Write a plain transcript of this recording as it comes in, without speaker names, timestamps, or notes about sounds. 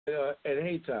at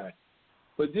Hayti.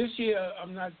 But this year,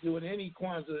 I'm not doing any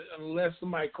Kwanzaa unless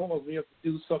somebody calls me up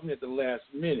to do something at the last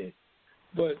minute.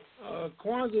 But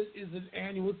Kwanzaa is an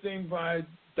annual thing by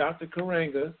Dr.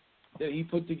 Karanga that he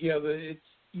put together. It's,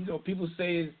 people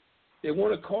say they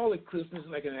want to call it Christmas,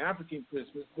 like an African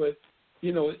Christmas, but,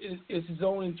 it's his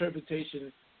own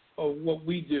interpretation of what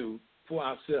we do for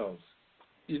ourselves,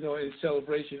 in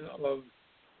celebration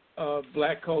of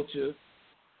black culture,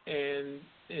 and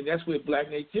that's where black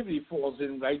nativity falls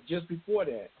in, right just before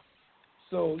that.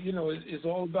 So, it's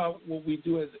all about what we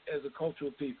do as a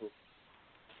cultural people.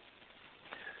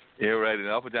 Yeah, right. And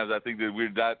oftentimes I think that we're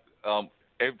not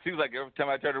it seems like every time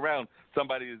I turn around,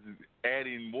 somebody is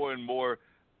adding more and more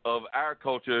of our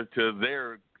culture to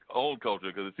their own culture,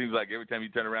 because it seems like every time you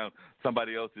turn around,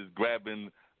 somebody else is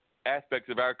grabbing aspects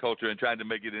of our culture and trying to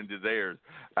make it into theirs.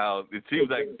 It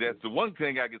seems like that's the one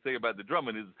thing I can say about the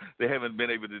drumming is they haven't been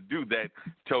able to do that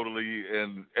totally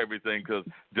and everything, because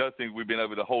it does seem we've been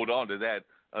able to hold on to that,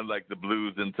 unlike the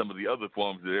blues and some of the other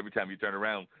forms that every time you turn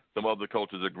around, some other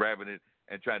cultures are grabbing it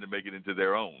and trying to make it into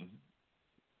their own.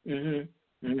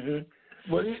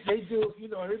 Well, they do,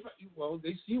 everybody,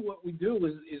 they see what we do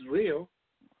is real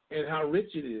and how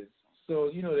rich it is. So,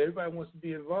 everybody wants to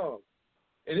be involved.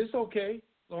 And it's okay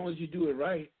as long as you do it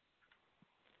right.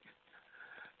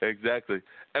 Exactly.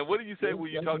 And what do you say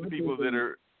when you talk to people that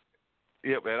are,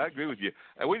 yeah, man, I agree with you.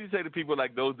 And what do you say to people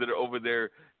like those that are over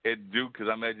there at Duke? Because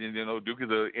I imagine, Duke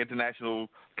is an international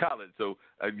college. So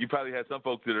you probably have some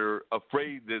folks that are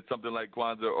afraid that something like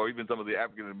Kwanzaa or even some of the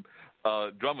African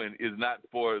drumming is not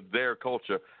for their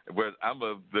culture, whereas I'm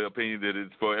of the opinion that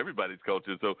it's for everybody's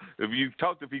culture. So if you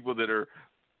talk to people that are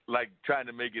like trying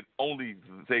to make it only,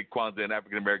 say, Kwanzaa and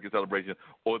African American celebration,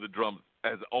 or the drums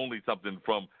as only something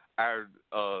from our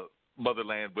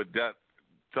motherland, but not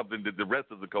something that the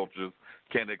rest of the cultures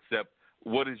can accept,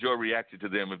 what is your reaction to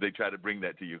them if they try to bring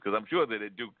that to you? Because I'm sure that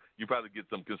at Duke, you probably get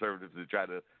some conservatives that try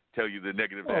to tell you the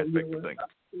negative aspects of things.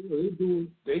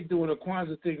 They doing a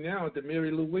Kwanzaa thing now at the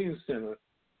Mary Lou Williams Center,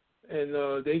 and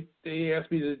they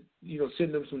asked me to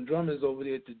send them some drummers over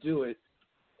there to do it.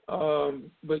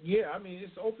 But yeah, I mean,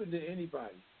 it's open to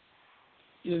anybody.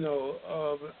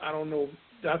 I don't know.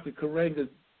 Dr. Karanga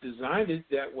designed it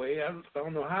that way. I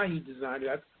don't know how he designed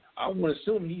it. I would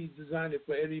assume he designed it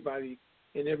for everybody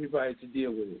and everybody to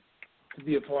deal with it, to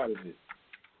be a part of it.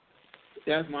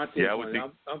 That's my take on it.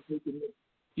 I'm thinking,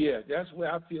 that's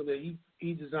where I feel that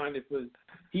he designed it for.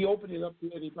 He opened it up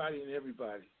to anybody and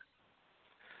everybody,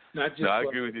 not just. No, I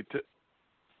agree with you too.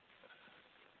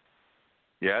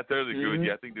 Yeah, I thoroughly agree with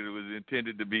you. I think that it was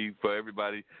intended to be for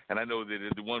everybody, and I know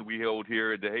that the one we hold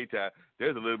here at the Hayti,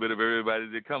 there's a little bit of everybody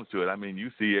that comes to it. I mean,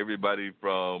 you see everybody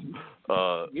from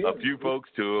a few folks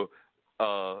to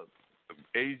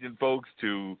Asian folks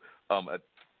to I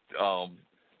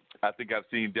think I've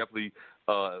seen definitely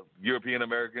European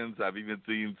Americans. I've even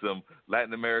seen some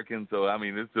Latin Americans. So, I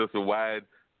mean, it's just a wide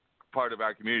part of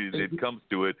our community that comes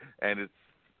to it, and it's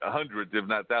hundreds, if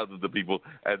not thousands, of people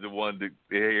as the one that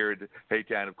here at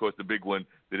Hayti, and of course the big one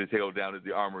that is held down at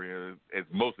the Armory. It's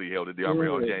mostly held at the Armory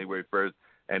on January 1st,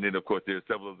 and then of course there's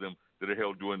several of them that are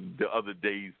held during the other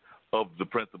days of the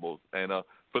principals. And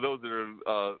for those that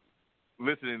are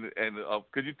listening, and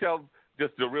could you tell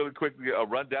just really quickly a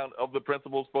rundown of the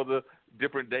principles for the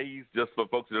different days, just for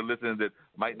folks that are listening that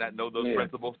might not know those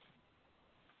principles?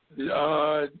 You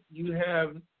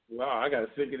have, I got to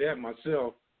figure that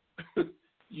myself.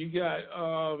 You got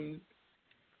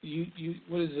you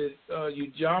what is it?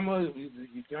 Ujama,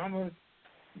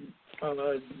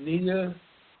 Nia.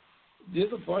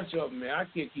 There's a bunch of them, man. I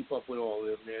can't keep up with all of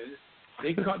them, man.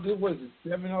 They can't do, what is it,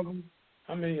 7 of them?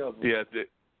 How many of them? Yeah,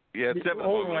 7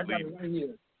 of them. I got it right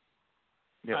here.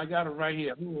 Yeah. I got it right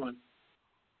here. Hold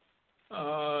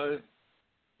on.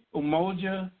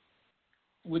 Umoja,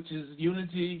 which is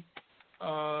unity.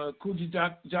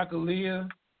 Kujakalia.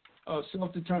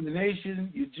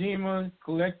 Self-determination, Ujima,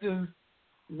 collective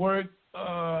work.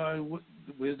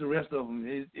 Where's the rest of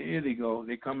them? Here they go.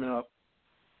 They're coming up.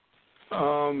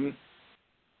 Ujama?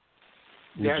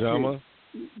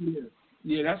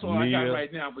 Yeah, that's all Nia, I got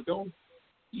right now. But don't.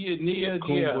 Nia,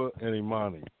 Kumba, and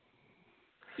Imani.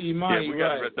 Imani, we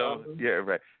got the rest of them. Yeah,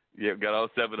 right. Yeah, got all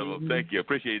 7 of them. Thank you.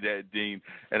 Appreciate that, Dean,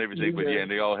 and everything. But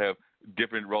and they all have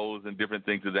different roles and different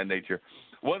things of that nature.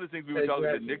 One of the things we were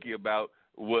talking to Nikki about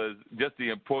was just the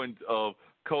importance of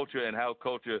culture and how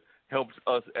culture helps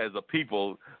us as a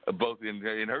people. Both in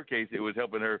her case, it was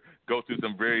helping her go through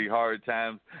some very hard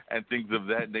times and things of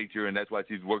that nature, and that's why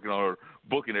she's working on her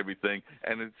book and everything.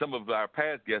 And in some of our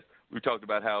past guests, we talked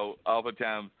about how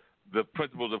oftentimes the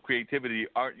principles of creativity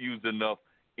aren't used enough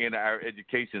in our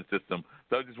education system.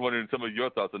 So I was just wondering some of your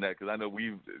thoughts on that, because I know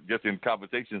we've just in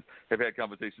conversations have had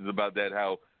conversations about that,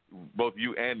 how both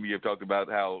you and me have talked about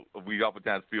how we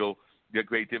oftentimes feel that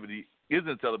creativity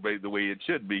isn't celebrated the way it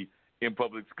should be in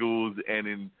public schools and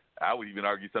in, I would even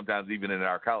argue, sometimes even in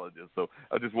our colleges. So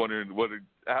I was just wondering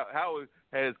how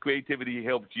has creativity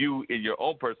helped you in your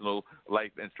own personal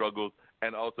life and struggles,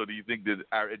 and also do you think that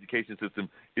our education system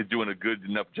is doing a good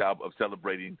enough job of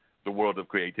celebrating the world of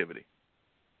creativity?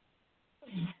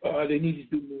 They need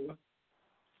to do more.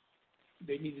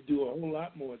 They need to do a whole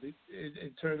lot more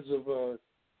in terms of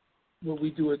what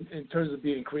we do in terms of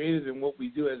being creative and what we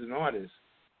do as an artist.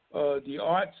 The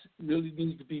arts really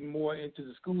needs to be more into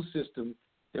the school system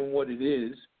than what it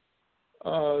is.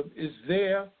 It's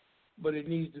there, but it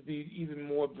needs to be even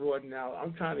more broadened out.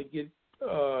 I'm trying to get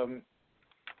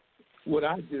what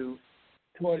I do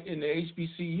taught in the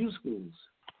HBCU schools,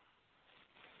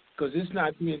 because it's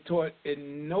not being taught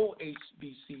in no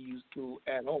HBCU school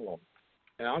at all.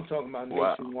 And I'm talking about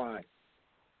nationwide.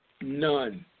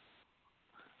 None.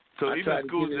 So even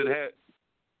schools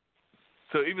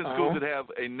that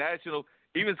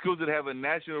have a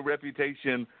national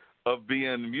reputation of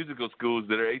being musical schools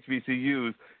that are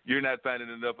HBCUs, you're not finding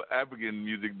enough African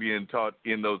music being taught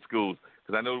in those schools.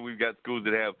 Because I know we've got schools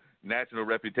that have national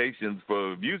reputations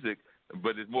for music,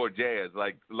 but it's more jazz,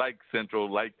 like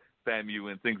Central, like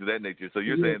FAMU, and things of that nature. So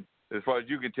you're saying, as far as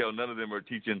you can tell, none of them are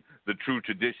teaching the true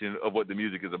tradition of what the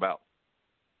music is about.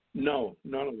 No,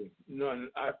 none of them. None.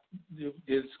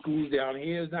 There's schools down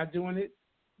here is not doing it.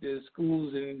 There's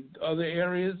schools in other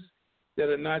areas that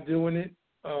are not doing it.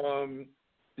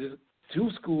 There's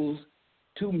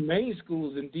two main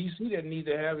schools in D.C. that need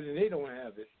to have it, and they don't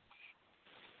have it.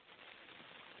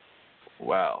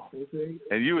 Wow. Okay.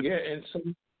 And you would... Yeah, and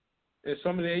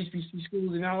some of the HBC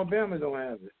schools in Alabama don't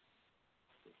have it.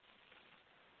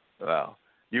 Wow.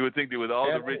 You would think that with all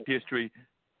the rich history...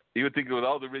 You would think with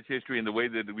all the rich history and the way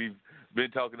that we've been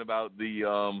talking about the,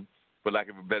 for lack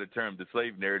of a better term, the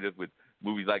slave narrative with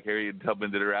movies like Harriet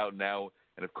Tubman that are out now,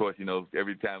 and of course,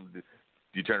 every time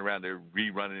you turn around, they're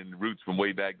rerunning Roots from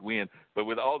way back when. But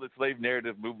with all the slave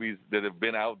narrative movies that have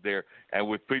been out there, and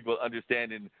with people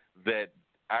understanding that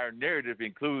our narrative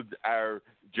includes our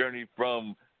journey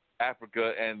from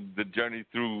Africa and the journey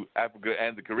through Africa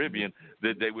and the Caribbean,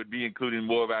 that they would be including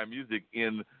more of our music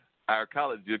in our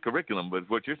college curriculum. But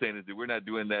what you're saying is that we're not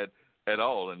doing that at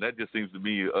all, and that just seems to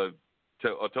be a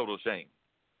total shame.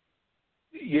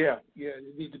 Yeah,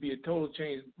 it needs to be a total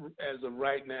change as of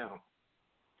right now.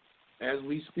 As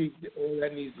we speak, all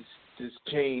that needs to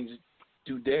change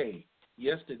today,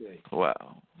 yesterday.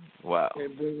 Wow.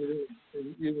 And bring it in.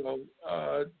 And,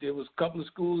 there was a couple of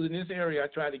schools in this area I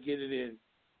tried to get it in.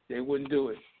 They wouldn't do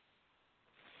it.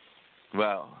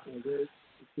 Wow.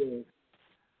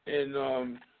 And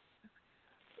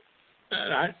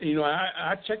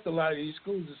I checked a lot of these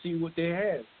schools to see what they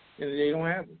have, and they don't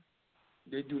have them.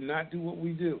 They do not do what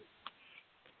we do.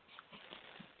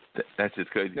 That's just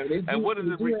crazy. Now,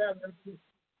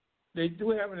 they do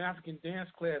have an African dance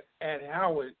class at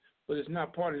Howard, but it's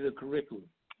not part of the curriculum.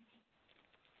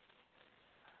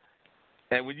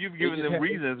 And when you've given them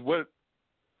reasons, when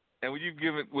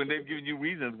they've given you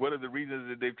reasons, what are the reasons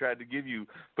that they've tried to give you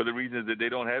for the reasons that they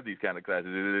don't have these kind of classes?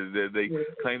 They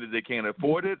claim that they can't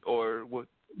afford it, or what?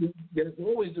 There's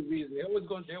always the reason. They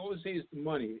always say it's the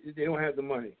money. They don't have the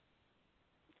money.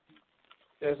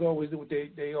 That's always what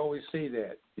they always say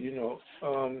that,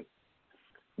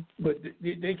 But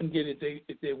they can get it.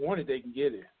 If they want it, they can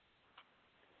get it.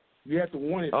 You have to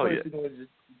want it first in order to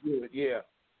do it. Yeah.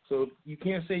 So you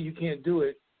can't say you can't do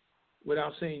it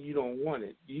without saying you don't want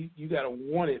it. You got to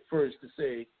want it first to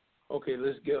say, okay,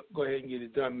 let's go ahead and get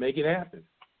it done, make it happen.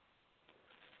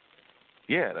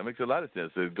 Yeah, that makes a lot of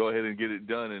sense. So go ahead and get it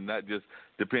done and not just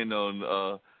depend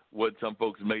on what some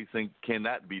folks may think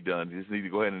cannot be done. You just need to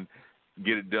go ahead and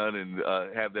get it done and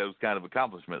have those kind of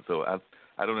accomplishments. So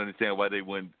I don't understand why they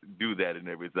wouldn't do that and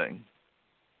everything.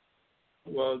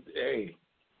 Well, hey,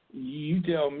 you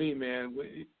tell me, man.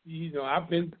 I've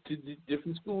been to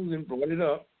different schools and brought it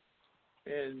up,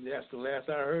 and that's the last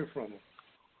I heard from them.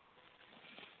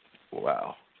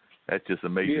 Wow. That's just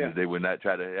amazing that they would not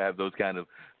try to have those kind of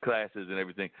classes and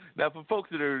everything. Now, for folks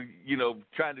that are,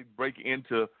 trying to break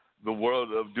into the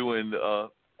world of doing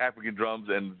African drums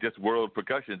and just world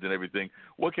percussions and everything.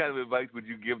 What kind of advice would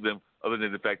you give them, other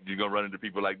than the fact that you're going to run into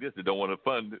people like this that don't want to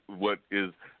fund what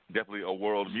is definitely a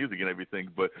world of music and everything?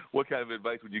 But what kind of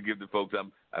advice would you give to folks?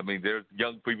 I mean, there's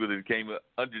young people that came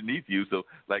underneath you. So,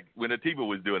 like when Atiba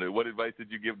was doing it, what advice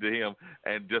did you give to him?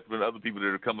 And just for other people that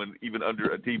are coming even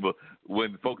under Atiba,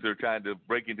 when folks are trying to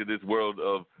break into this world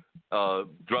of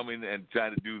drumming and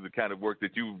trying to do the kind of work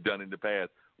that you've done in the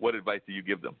past, what advice do you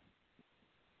give them?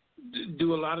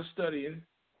 Do a lot of studying,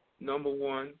 number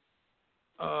one.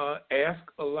 Ask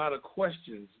a lot of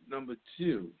questions, number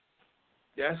two.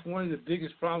 That's one of the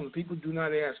biggest problems. People do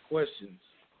not ask questions,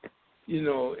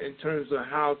 in terms of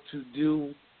how to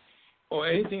do or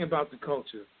anything about the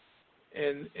culture.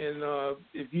 And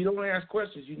if you don't ask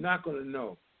questions, you're not going to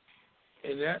know.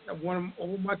 And that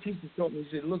all my teachers told me,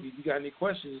 he said, look, if you got any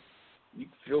questions, you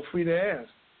feel free to ask,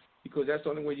 because that's the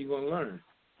only way you're going to learn.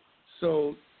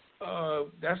 So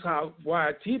that's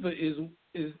why Atiba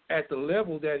is at the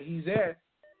level that he's at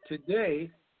today,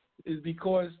 is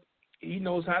because he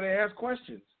knows how to ask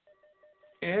questions.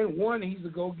 And one, he's a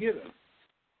go-getter.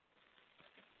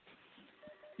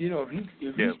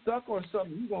 If he's stuck on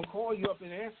something, he's going to call you up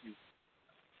and ask you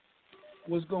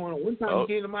what's going on. One time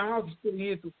he came to my house, he stayed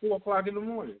here till 4 o'clock in the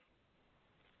morning.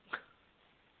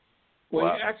 Well,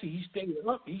 wow. He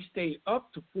stayed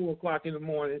up to 4 o'clock in the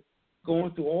morning,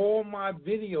 going through all my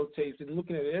videotapes and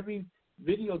looking at every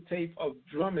videotape of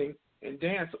drumming and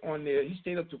dance on there. He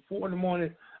stayed up to 4 in the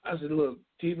morning. I said, look,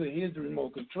 Tiva, here's the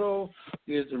remote control.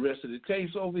 Here's the rest of the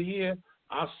tapes over here.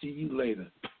 I'll see you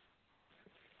later.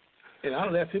 And I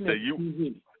left him at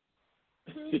TV.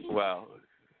 Wow.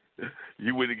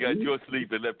 You went and got your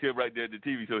sleep and left him right there at the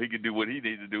TV so he could do what he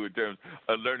needed to do in terms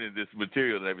of learning this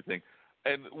material and everything.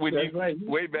 And when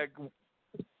way back,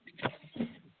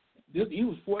 he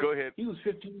was 14, go ahead. He was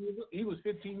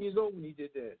 15 years old when he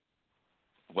did that.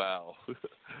 Wow.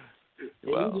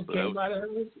 Wow. He just came out of the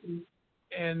house,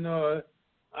 and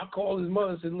I called his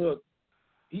mother and said, "Look,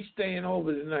 he's staying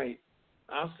over tonight.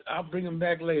 I'll bring him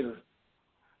back later,"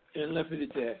 and left it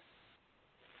at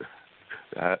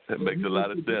that. That makes a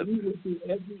lot of sense.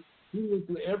 He went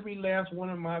through every last one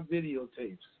of my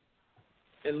videotapes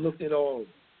and looked at all of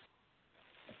them.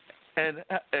 And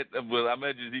well, I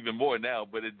imagine it's even more now.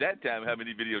 But at that time, how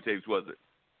many videotapes was it?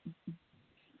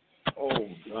 Oh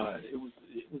God, it was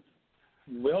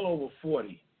well over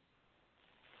 40.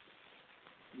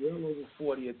 Well over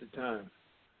 40 at the time.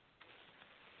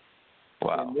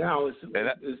 Wow. And now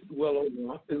it's well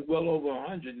over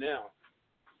 100 now.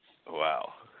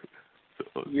 Wow.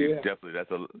 So yeah. Definitely,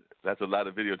 that's a lot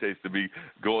of videotapes to be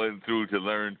going through to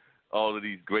learn all of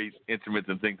these great instruments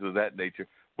and things of that nature.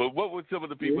 But what were some of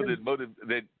the people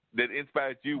that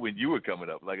inspired you when you were coming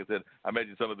up? Like I said, I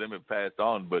imagine some of them have passed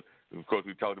on, but of course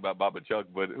we've talked about Baba Chuck.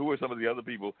 But who were some of the other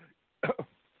people?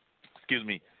 Excuse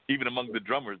me. Even among the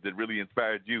drummers that really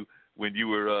inspired you when you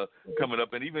were coming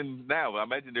up, and even now, I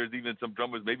imagine there's even some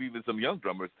drummers, maybe even some young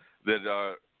drummers that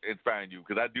are inspiring you.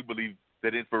 Because I do believe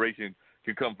that inspiration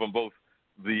can come from both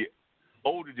the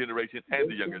older generation and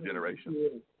the younger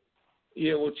generation.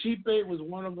 Yeah, well, Cheap Bait was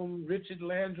one of them. Richard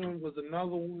Landrum was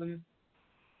another one.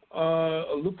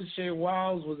 Lucas Shea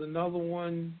Wiles was another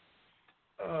one.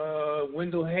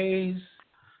 Wendell Hayes.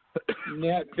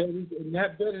 Nat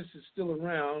Bettis is still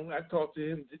around. I talked to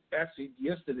him actually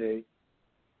yesterday.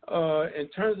 In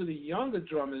terms of the younger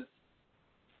drummers,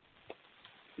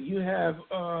 you have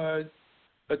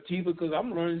Atiba, because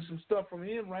I'm learning some stuff from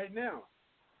him right now.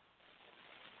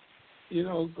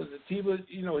 Because Atiba,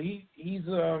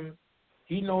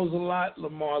 he knows a lot.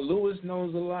 Lamar Lewis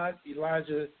knows a lot.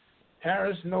 Elijah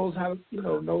Harris knows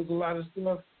knows a lot of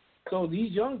stuff. So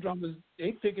these young drummers,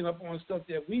 they picking up on stuff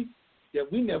that we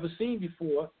never seen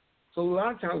before. So a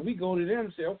lot of times we go to them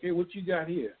and say, okay, what you got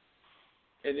here?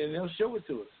 And then they'll show it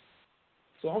to us.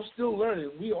 So I'm still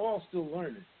learning. We all still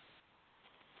learning.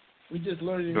 We just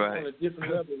learning on a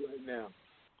different level right now.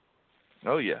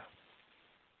 Oh yeah.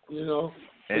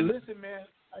 And listen, man,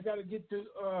 I gotta get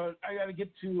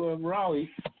to Raleigh.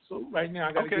 So right now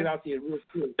I gotta get out there real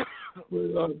quick.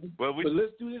 But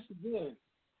let's do this again.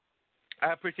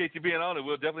 I appreciate you being on it.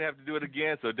 We'll definitely have to do it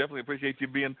again. So definitely appreciate you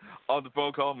being on the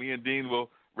phone call. Me and Dean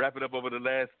will wrap it up over the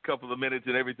last couple of minutes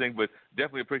and everything. But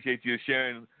definitely appreciate you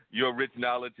sharing your rich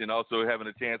knowledge and also having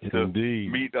a chance to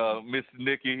meet Miss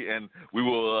Nikki. And we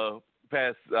will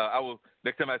pass.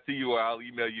 Next time I see you, I'll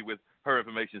email you with her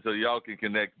information so y'all can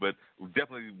connect. But we're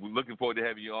definitely looking forward to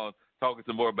having you on, talking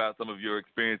some more about some of your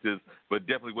experiences. But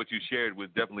definitely what you shared was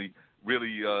definitely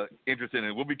really interesting.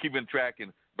 And we'll be keeping track. And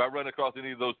if I run across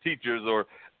any of those teachers or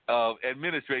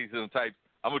administration types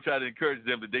I'm gonna try to encourage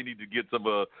them that they need to get some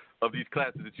of these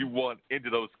classes that you want into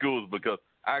those schools, because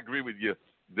I agree with you.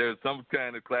 There's some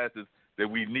kind of classes that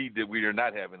we need that we are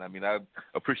not having. I mean, I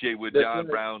appreciate what John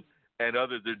Brown and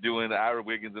others are doing, Ira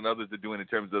Wiggins and others are doing in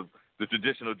terms of the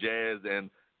traditional jazz and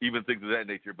even things of that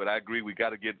nature. But I agree, we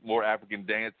got to get more African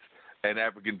dance and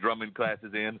African drumming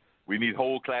classes in. We need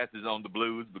whole classes on the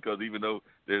blues, because even though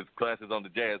there's classes on the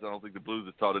jazz, I don't think the blues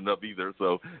is taught enough either.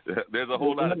 So there's a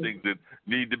whole lot of things that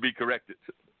need to be corrected.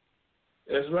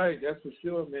 That's right. That's for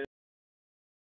sure, man.